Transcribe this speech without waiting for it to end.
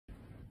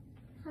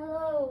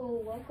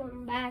Hello,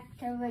 welcome back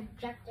to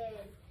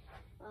Rejected.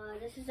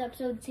 This is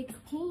episode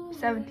 16.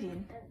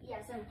 17. Yeah,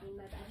 17,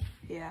 my bad.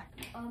 Yeah.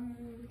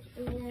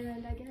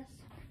 And I guess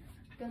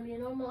it's gonna be a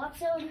normal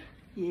episode.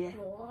 Yeah.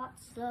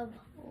 Lots of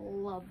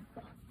love.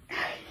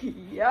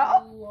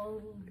 Yeah.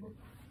 Love.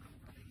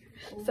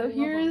 So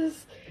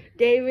here's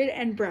David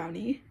and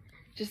Brownie.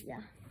 Just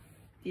Yeah.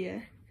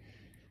 Yeah.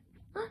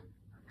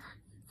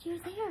 You're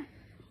there.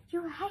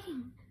 You're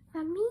hiding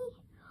from me.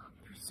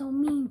 You're so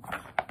mean.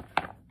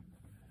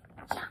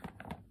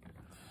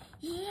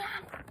 Yeah.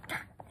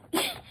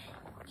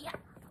 Yeah.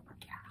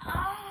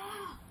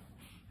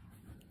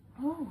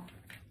 Oh,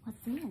 what's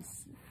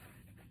this?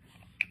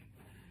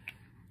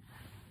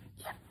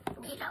 Yep,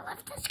 need to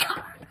lift this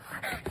car.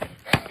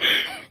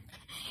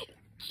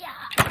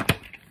 Yeah.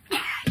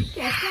 Yes,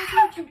 that's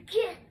what you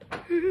get.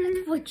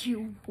 That's what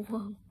you.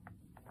 Whoa.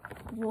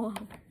 Whoa.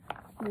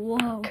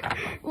 Whoa.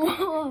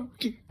 Whoa.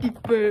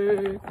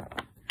 Keeper.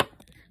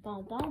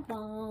 Bong, bong,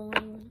 bong.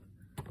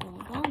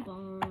 Bong, bong,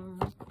 bong.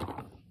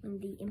 And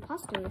the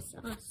imposter is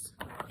us.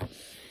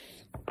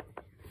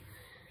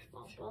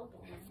 Bong, bong, bong.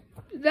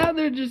 Now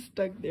they're just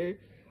stuck there.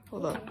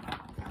 Hold on.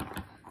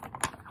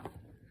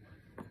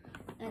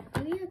 At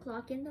 3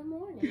 o'clock in the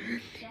morning,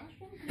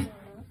 Josh and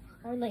Fiona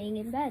are laying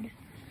in bed.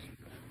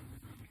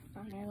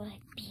 And they're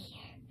like,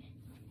 beer.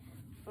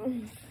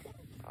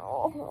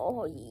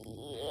 Oh,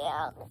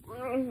 yeah.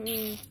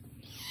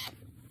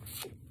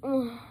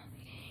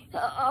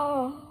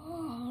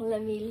 Oh,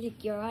 let me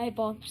lick your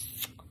eyeball.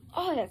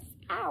 Oh, that's,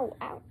 ow,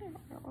 ow,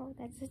 ow.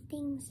 That's the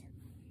things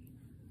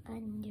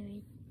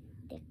under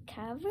the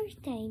covers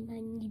time,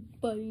 honey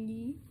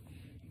bunny.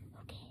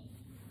 Okay.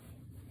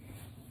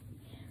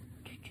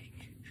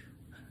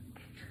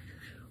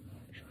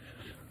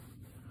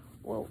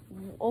 Well,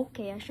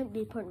 okay, I shouldn't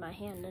be putting my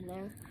hand in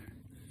there.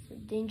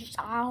 It's dangerous.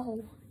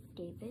 Ow,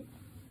 David.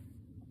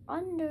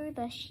 Under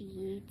the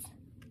sheets.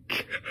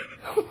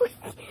 What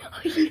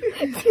are you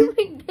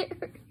doing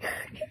there?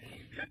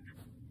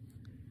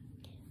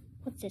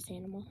 What's this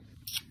animal?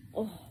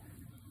 Oh,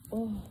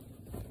 oh,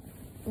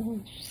 oh,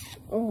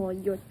 oh,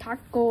 your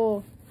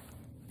taco.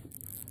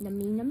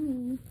 Nummy,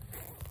 nummy.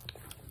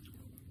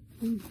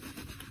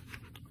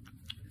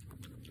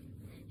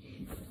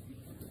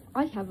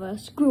 I have a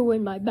screw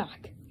in my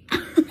back.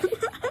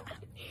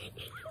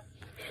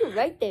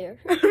 Right there.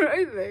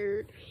 Right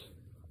there.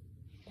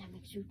 That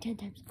makes you 10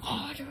 times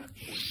harder.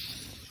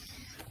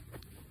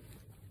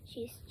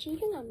 She's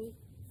cheating on me.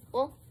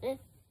 Well,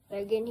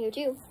 better get in here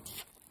too.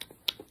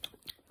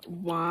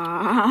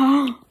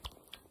 Wow.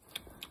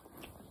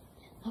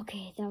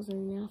 Okay, that was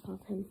enough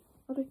of him.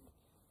 Okay.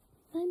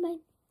 Bye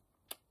bye.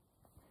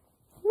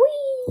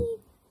 Whee!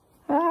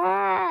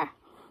 Ah.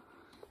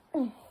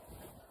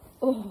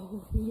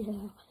 Oh,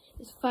 yeah.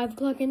 It's 5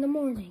 o'clock in the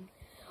morning.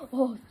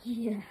 Oh,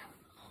 yeah.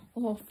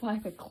 Oh,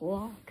 5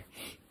 o'clock.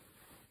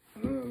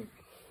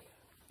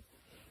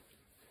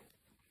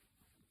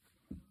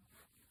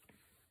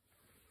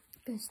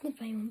 Gonna sniff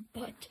my own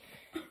butt.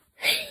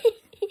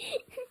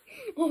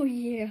 Oh,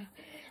 yeah.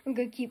 I'm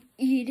gonna keep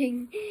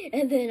eating,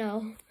 and then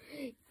I'll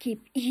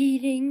keep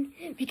eating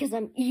because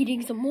I'm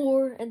eating some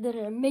more, and then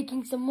I'm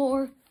making some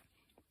more.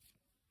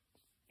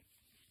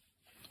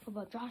 What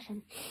about Josh?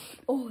 And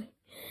oh,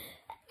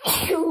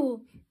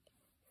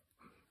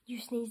 you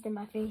sneezed in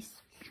my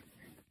face.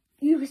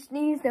 You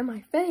sneezed in my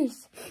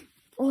face.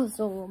 Oh,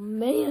 so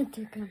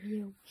romantic of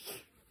you.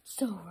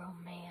 So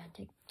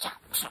romantic.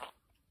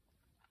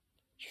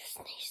 You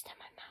sneezed in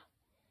my mouth.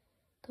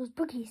 Those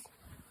boogies.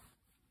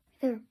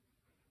 There.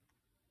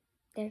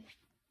 There.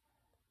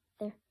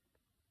 There.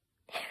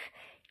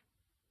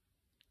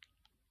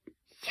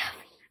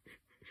 Yummy.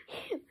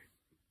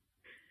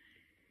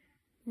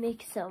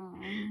 Make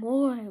some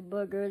more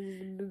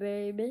boogers,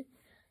 baby.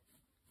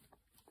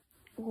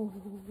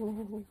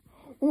 Ooh.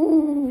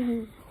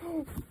 Ooh.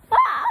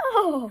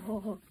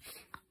 Oh.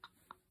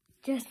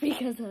 Just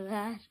because of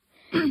that,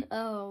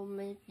 I'll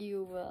make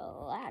you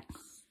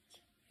relaxed.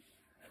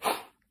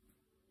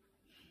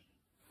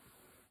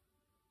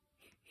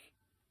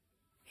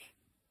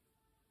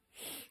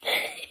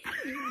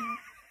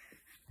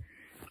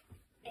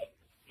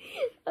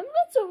 I'm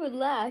not so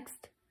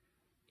relaxed.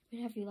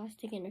 When have you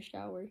last taken a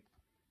shower?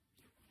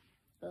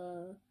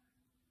 A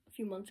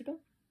few months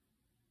ago?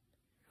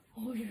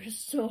 Oh, you're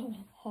so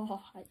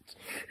hot.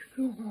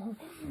 Oh,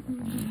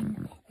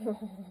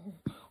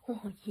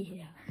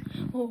 yeah.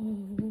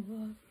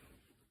 Oh,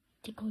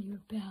 tickle your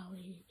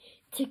belly.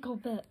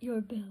 Tickle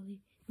your belly.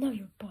 Now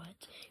your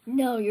butt.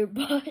 Now your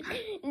butt.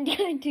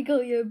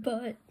 Tickle your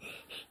butt.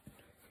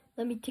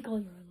 Let me tickle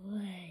your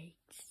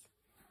legs.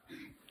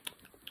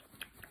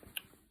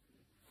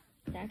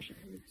 It actually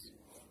hurts.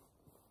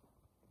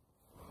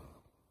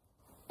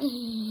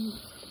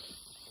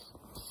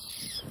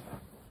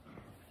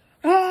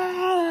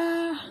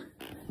 Ah.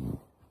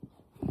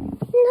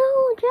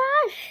 No,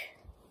 Josh.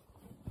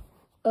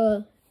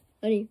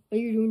 Honey, what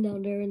are you doing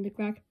down there in the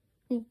crack?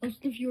 Oh, I'll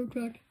sniff your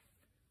crack.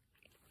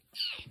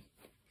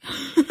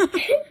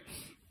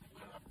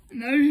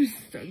 Now you're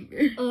stuck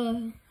there.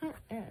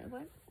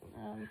 What?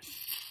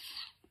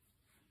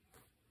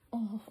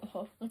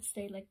 Oh, let's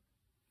stay like,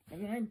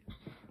 man.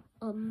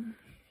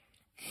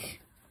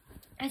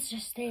 Let's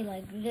just stay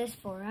like this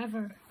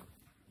forever.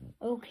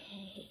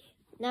 Okay.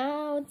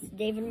 Now it's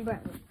David and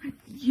Brownie.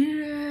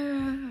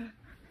 Yeah.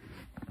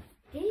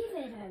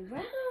 David and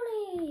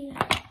Brownie.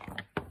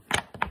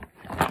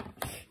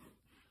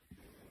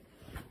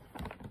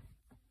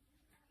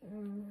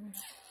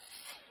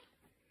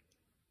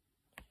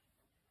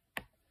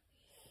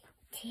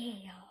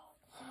 Tail.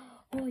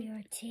 Oh,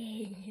 your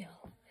tail.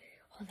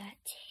 Oh, that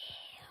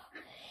tail.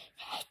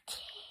 That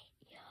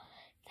tail.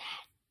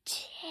 That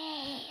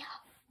tail.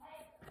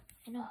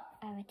 I know,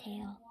 I have a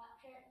tail.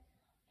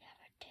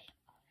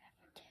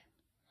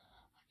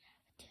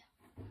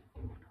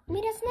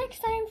 Meet us next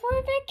time for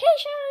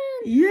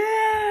vacation.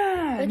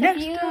 Yeah. With Next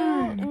a few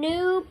time.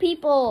 new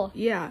people.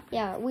 Yeah.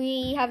 Yeah,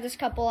 we have this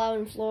couple out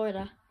in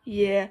Florida.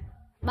 Yeah.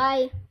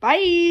 Bye.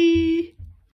 Bye.